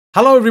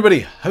Hello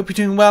everybody, hope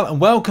you're doing well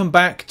and welcome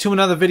back to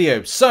another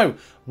video. So,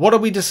 what are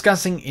we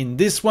discussing in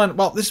this one?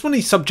 Well, this is one of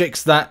these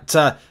subjects that,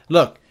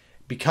 look,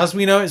 because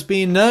we know it's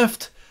being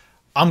nerfed,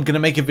 I'm going to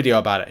make a video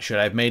about it. Should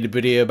I have made a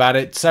video about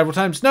it several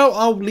times? No,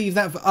 I'll leave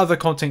that for other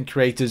content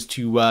creators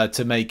to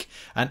make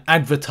and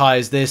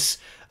advertise this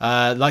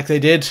like they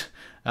did,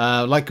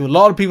 like a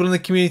lot of people in the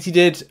community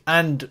did,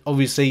 and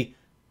obviously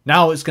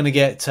now it's going to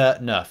get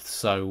nerfed.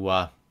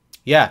 So,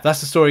 yeah, that's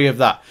the story of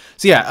that.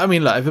 So yeah, I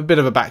mean, look, I have a bit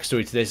of a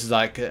backstory to this. Is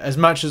like, as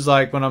much as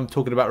like when I'm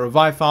talking about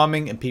revive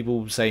farming and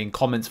people saying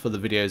comments for the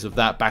videos of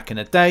that back in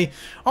the day,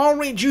 oh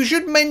Rich, you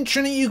should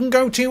mention it. You can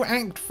go to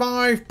Act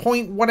 5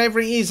 point whatever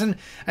it is and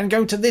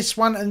go to this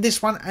one,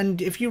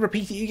 and if you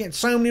repeat it, you get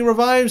so many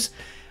revives.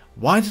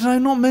 Why did I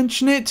not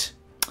mention it?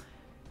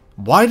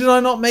 Why did I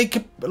not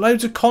make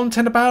loads of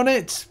content about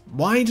it?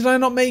 Why did I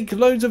not make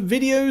loads of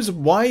videos?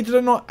 Why did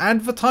I not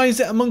advertise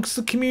it amongst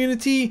the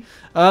community?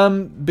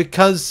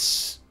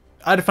 Because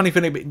I had a funny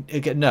feeling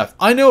it'd get nerfed.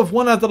 I know of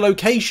one other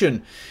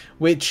location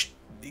which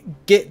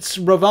gets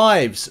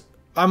revives.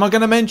 Am I going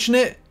to mention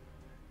it?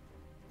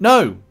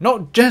 No,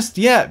 not just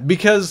yet.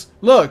 Because,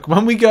 look,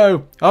 when we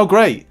go, oh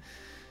great.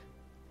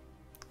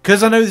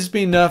 Because I know this is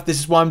being nerfed, this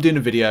is why I'm doing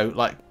a video.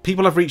 Like,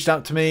 people have reached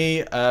out to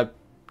me,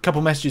 couple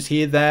messages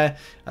here, there,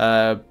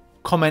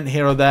 comment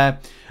here or there.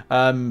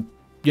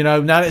 You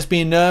know, now that it's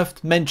being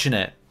nerfed, mention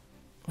it.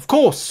 Of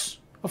course.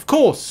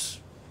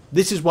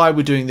 This is why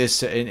we're doing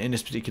this in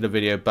this particular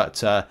video.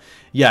 But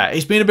yeah,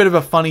 it's been a bit of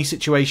a funny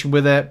situation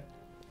with it.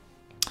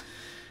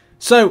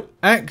 So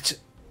Act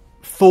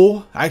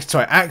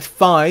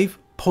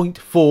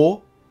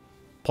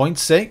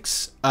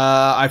 5.4.6.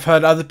 I've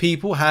heard other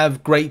people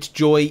have great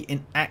joy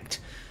in Act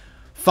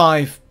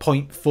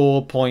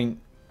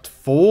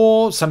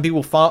 5.4.4. Some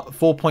people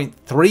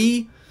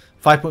 4.3,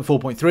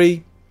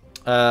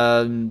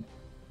 5.4.3.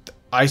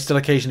 I still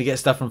occasionally get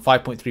stuff from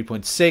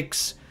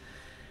 5.3.6.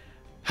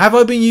 Have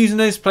I been using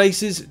those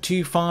places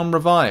to farm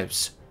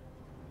revives?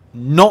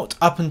 Not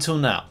up until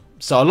now.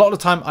 So a lot of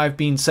the time I've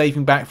been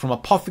saving back from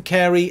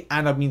Apothecary,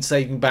 and I've been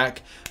saving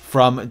back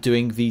from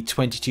doing the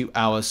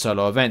 22-hour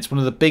solo events. One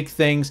of the big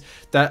things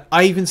that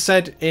I even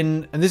said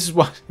in, and this is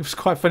why it was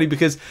quite funny,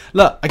 because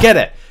look, I get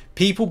it.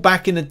 People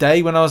back in the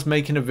day when I was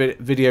making a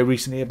video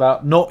recently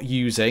about not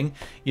using,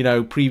 you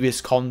know,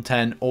 previous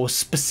content, or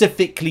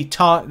specifically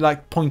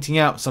like pointing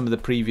out some of the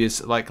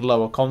previous like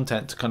lower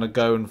content to kind of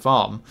go and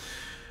farm,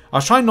 I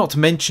was trying not to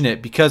mention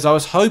it because I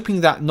was hoping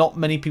that not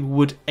many people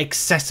would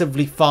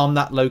excessively farm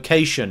that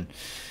location.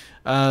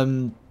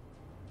 But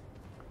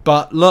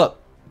look,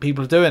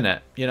 people are doing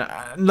it. You know,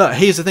 look,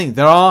 here's the thing.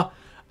 There are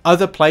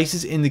other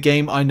places in the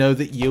game I know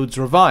that yields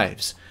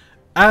revives.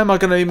 Am I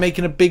going to be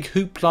making a big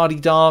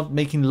hoop-la-di-da,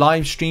 making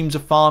live streams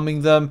of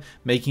farming them,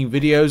 making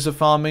videos of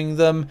farming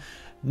them?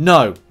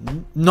 No,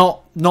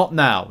 not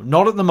now.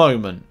 Not at the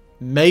moment.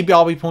 Maybe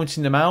I'll be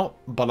pointing them out,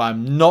 but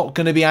I'm not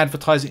going to be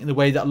advertising in the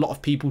way that a lot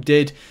of people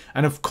did.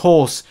 And of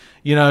course,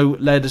 you know,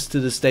 led us to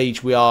the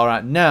stage we are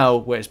at now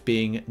where it's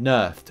being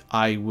nerfed.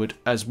 I would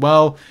as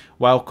well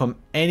welcome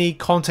any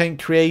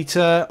content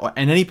creator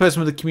and any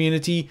person with the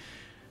community.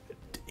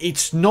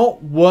 It's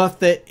not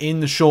worth it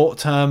in the short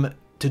term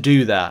to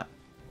do that.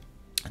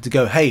 To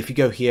go, hey, if you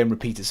go here and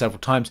repeat it several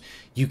times,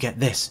 you get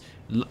this.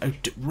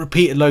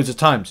 Repeat it loads of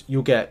times,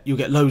 you'll get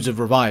loads of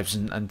revives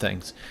and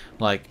things.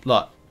 Like,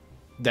 look,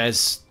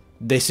 this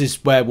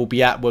is where we'll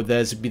be at. Where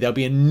there'll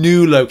be a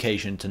new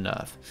location to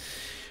nerf.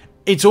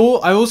 It's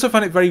all. I also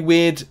find it very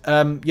weird. You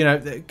know,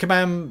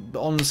 Kabam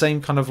on the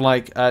same kind of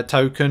like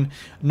token,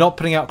 not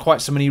putting out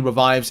quite so many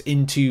revives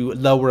into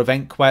lower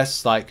event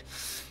quests like,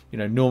 you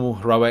know, normal,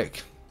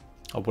 heroic,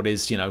 or what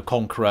is, you know,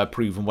 Conqueror,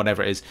 Proven,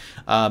 whatever it is,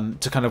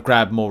 to kind of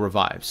grab more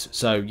revives.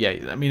 So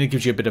yeah, I mean, it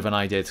gives you a bit of an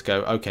idea to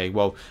go, okay,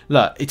 well,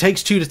 look, it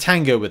takes two to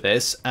tango with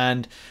this,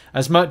 and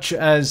as much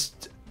as,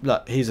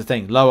 look, here's the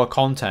thing, lower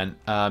content,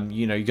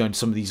 you know, you go into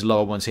some of these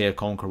lower ones here,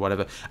 Conqueror,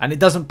 whatever, and it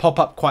doesn't pop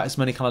up quite as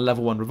many kind of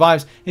level 1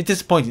 revives. It's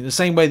disappointing. The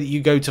same way that you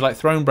go to like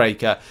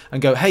Thronebreaker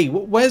and go, hey,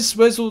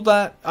 where's all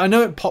that? I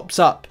know it pops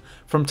up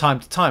from time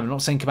to time. I'm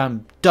not saying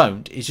Kabam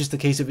don't. It's just the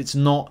case of it's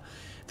not.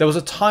 There was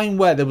a time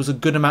where there was a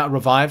good amount of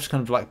revives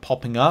kind of like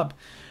popping up.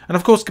 And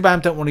of course,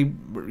 Kabam don't want to,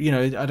 you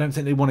know, I don't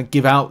think they want to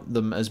give out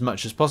them as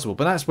much as possible.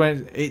 But that's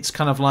where it's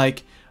kind of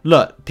like,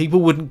 look, people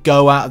wouldn't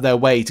go out of their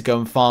way to go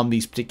and farm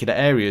these particular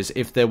areas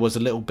if there was a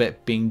little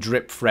bit being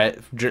drip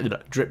fed into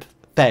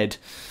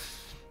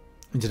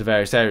the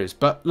various areas.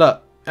 But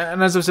look,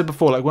 and as I've said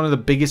before, like one of the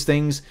biggest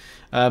things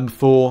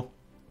for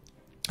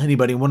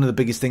anybody, one of the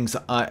biggest things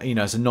that I, you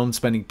know, as a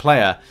non-spending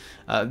player,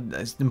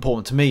 that's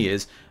important to me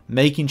is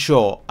making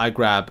sure I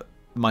grab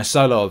my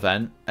solo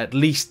event at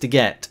least to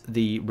get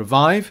the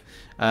revive,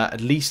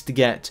 at least to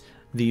get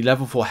the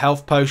level 4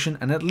 health potion,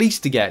 and at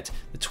least to get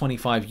the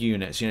 25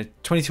 units. You know,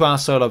 22-hour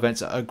solo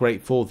events are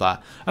great for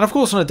that. And of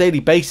course, on a daily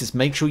basis,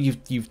 make sure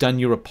you've done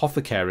your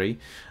Apothecary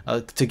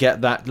to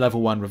get that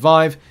level 1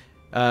 revive.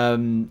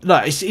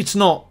 No, it's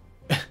not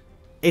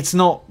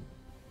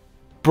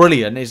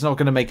brilliant. It's not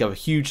going to make a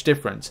huge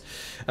difference,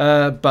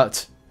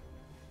 but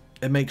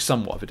it makes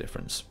somewhat of a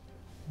difference.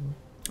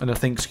 And I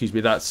think, excuse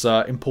me, that's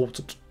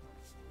important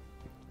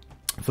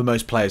for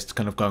most players to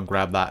kind of go and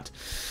grab that.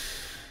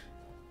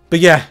 But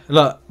yeah,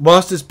 look,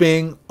 whilst it's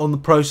being on the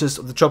process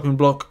of the chopping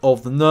block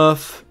of the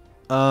nerf,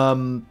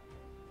 and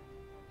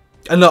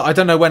look, I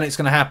don't know when it's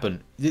going to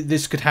happen.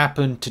 This could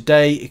happen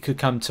today, it could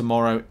come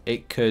tomorrow,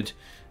 it could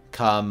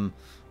come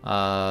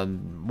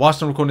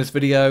whilst I'm recording this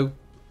video.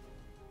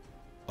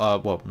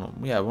 Well, not,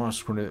 yeah,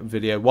 whilst I'm recording the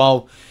video,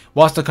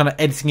 whilst I'm kind of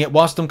editing it,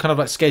 whilst I'm kind of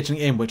like scheduling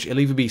it in, which it'll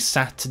either be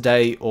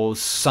Saturday or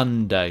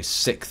Sunday,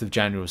 6th of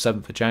January or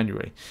 7th of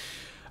January.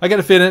 I get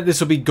a feeling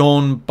this will be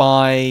gone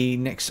by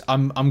next.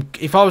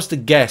 If I was to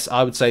guess,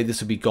 I would say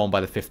this will be gone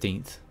by the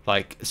 15th.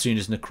 Like as soon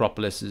as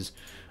Necropolis is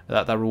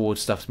that reward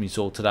stuff's been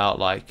sorted out.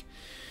 Like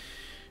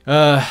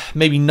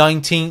maybe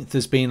 19th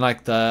has been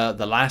like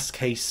the last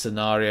case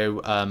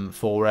scenario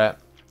for it.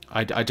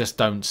 I just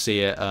don't see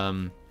it.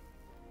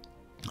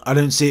 I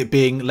don't see it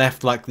being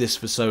left like this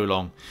for so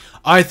long.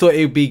 I thought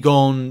it would be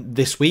gone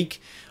this week.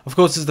 Of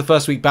course, this is the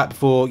first week back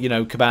before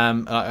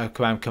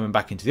Kabam coming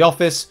back into the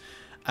office.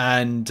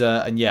 And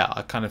yeah,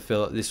 I kind of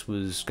feel that this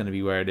was going to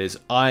be where it is.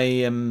 I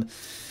am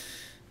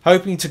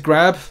hoping to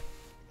grab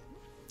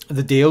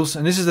the deals,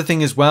 and this is the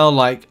thing as well.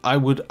 Like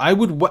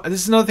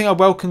this is another thing I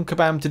welcome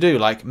Kabam to do.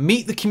 Like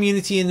meet the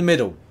community in the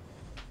middle.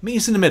 Meet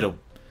us in the middle.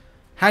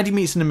 How do you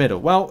meet us in the middle?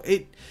 Well,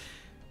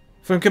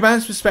 from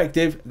Kabam's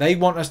perspective, they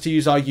want us to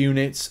use our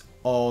units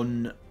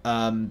on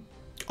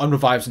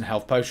revives and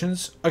health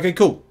potions. Okay,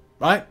 cool,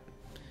 right?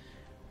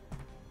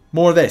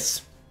 More of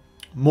this.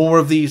 More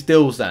of these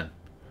deals then.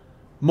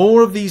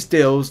 More of these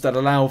deals that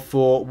allow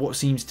for what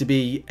seems to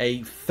be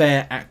a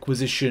fair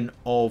acquisition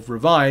of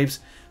revives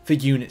for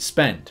unit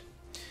spend.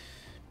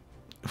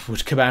 Would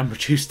Kabam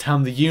reduce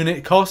down the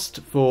unit cost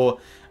for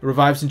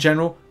revives in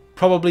general?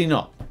 Probably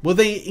not. Will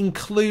they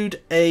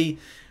include a,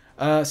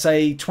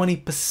 say,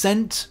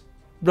 20%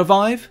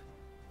 revive?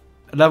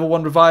 A level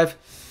 1 revive?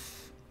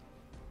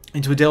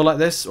 Into a deal like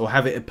this? Or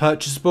have it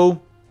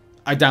purchasable?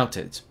 I doubt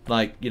it.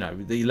 Like, you know,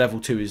 the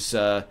level 2 is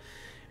what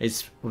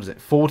is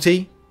it,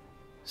 40?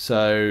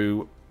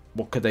 So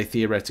what could they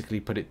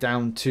theoretically put it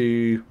down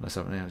to? Let's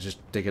just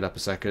dig it up a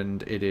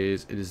second. It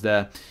is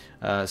there.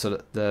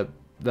 So the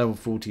level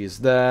 40 is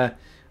there.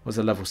 Was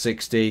a level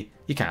 60?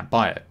 You can't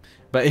buy it.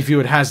 But if you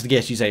would hazard a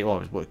guess, you say,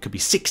 well, it could be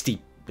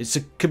 60.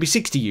 It could be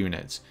 60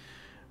 units.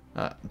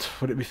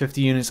 Would it be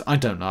 50 units? I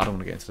don't know. I don't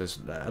want to get into this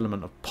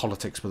element of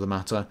politics with the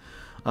matter.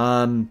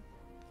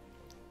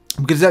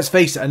 Because let's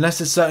face it, unless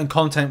there's certain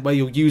content where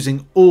you're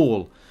using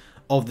all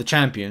of the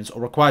champions,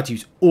 or required to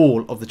use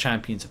all of the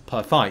champions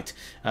per fight,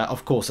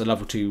 of course a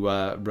level 2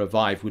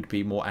 revive would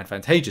be more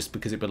advantageous,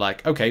 because it'd be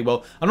like, okay,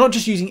 well, I'm not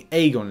just using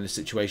Aegon in this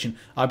situation,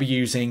 I'll be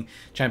using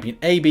champion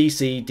A, B,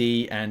 C,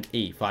 D, and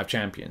E, 5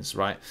 champions,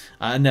 right?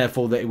 And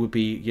therefore that it would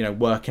be, you know,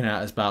 working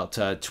out as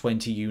about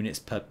 20 units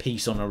per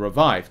piece on a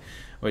revive,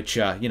 which,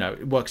 you know,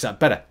 it works out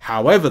better.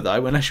 However,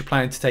 though, unless you're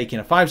planning to take in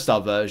a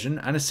 5-star version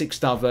and a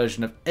 6-star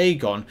version of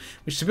Aegon,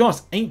 which, to be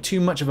honest, ain't too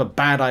much of a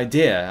bad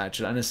idea,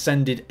 actually, an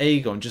ascended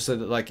Aegon, just so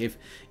that, like, if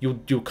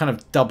you're kind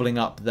of doubling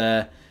up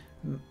there.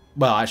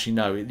 Well, actually,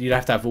 no, you'd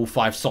have to have all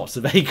 5 slots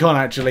of Aegon,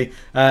 actually.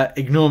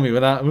 Ignore me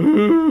with that.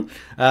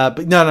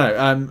 But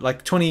no,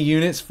 like 20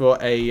 units for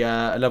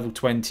a level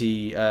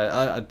 20,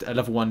 a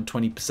level 1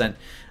 20%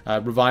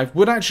 revive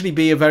would actually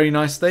be a very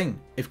nice thing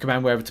if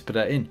Command were ever to put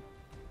that in.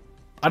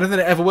 I don't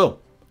think it ever will.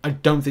 I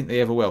don't think they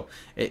ever will.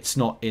 It's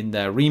not in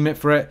their remit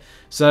for it.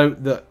 So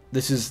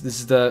this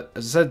is the,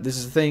 as I said, this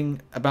is the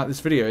thing about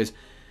this video is,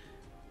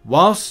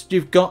 whilst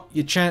you've got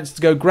your chance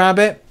to go grab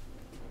it,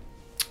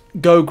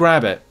 go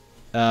grab it.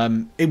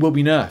 It will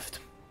be nerfed.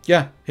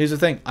 Yeah, here's the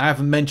thing. I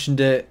haven't mentioned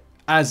it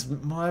as,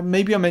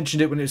 maybe I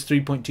mentioned it when it was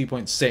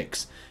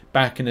 3.2.6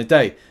 back in the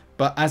day.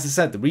 But as I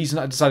said, the reason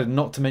I decided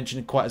not to mention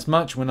it quite as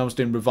much when I was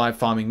doing revive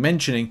farming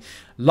mentioning,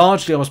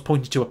 largely I was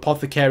pointing to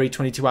Apothecary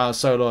 22-hour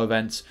solo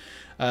events,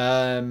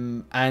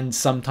 and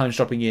sometimes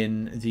dropping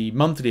in the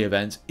monthly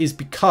events, is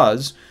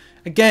because,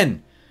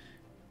 again,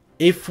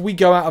 if we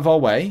go out of our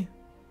way,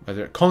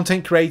 whether a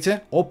content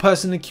creator or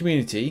person in the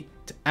community,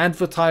 to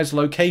advertise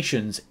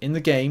locations in the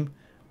game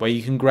where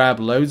you can grab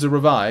loads of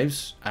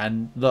revives,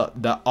 and look,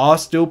 there are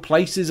still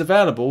places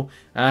available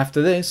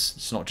after this,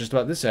 it's not just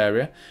about this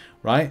area,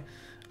 right?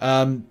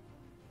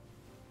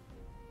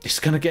 It's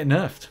going to get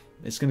nerfed.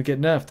 It's going to get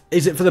nerfed.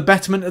 Is it for the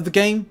betterment of the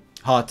game?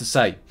 Hard to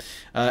say.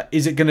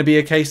 Is it going to be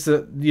a case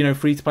that, you know,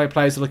 free-to-play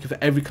players are looking for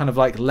every kind of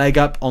like leg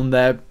up on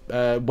their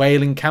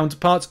whaling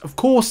counterparts? Of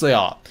course they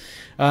are.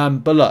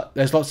 But look,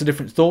 there's lots of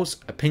different thoughts,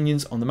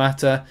 opinions on the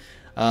matter.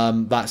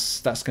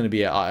 That's going to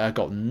be it. I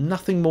got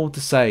nothing more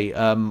to say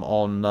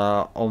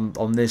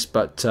on this,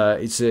 but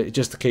it's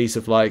just a case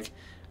of like,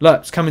 look,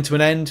 it's coming to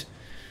an end.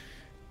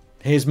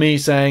 Here's me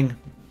saying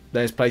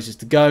there's places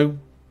to go.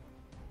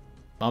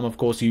 I'm of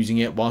course using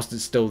it whilst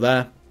it's still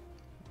there,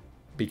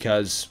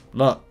 because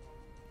look,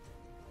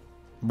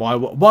 why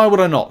would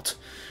I not?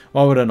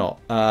 Why would I not?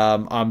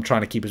 I'm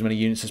trying to keep as many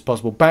units as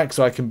possible back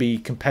so I can be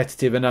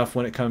competitive enough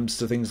when it comes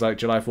to things like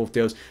July 4th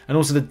deals, and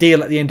also the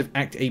deal at the end of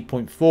Act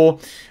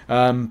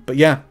 8.4. But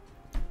yeah,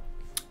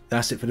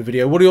 that's it for the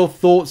video. What are your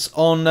thoughts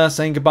on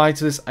saying goodbye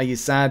to this? Are you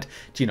sad?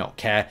 Do you not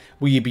care?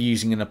 Will you be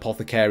using an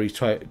Apothecary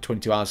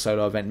 22-hour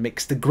solo event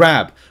mix to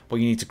grab what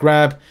you need to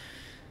grab?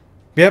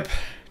 Yep.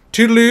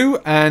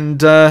 Toodaloo, and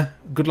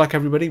good luck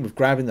everybody with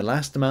grabbing the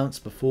last amounts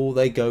before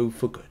they go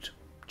for good.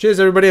 Cheers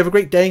everybody, have a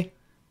great day.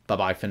 Bye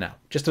bye for now.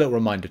 Just a little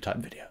reminder type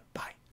video.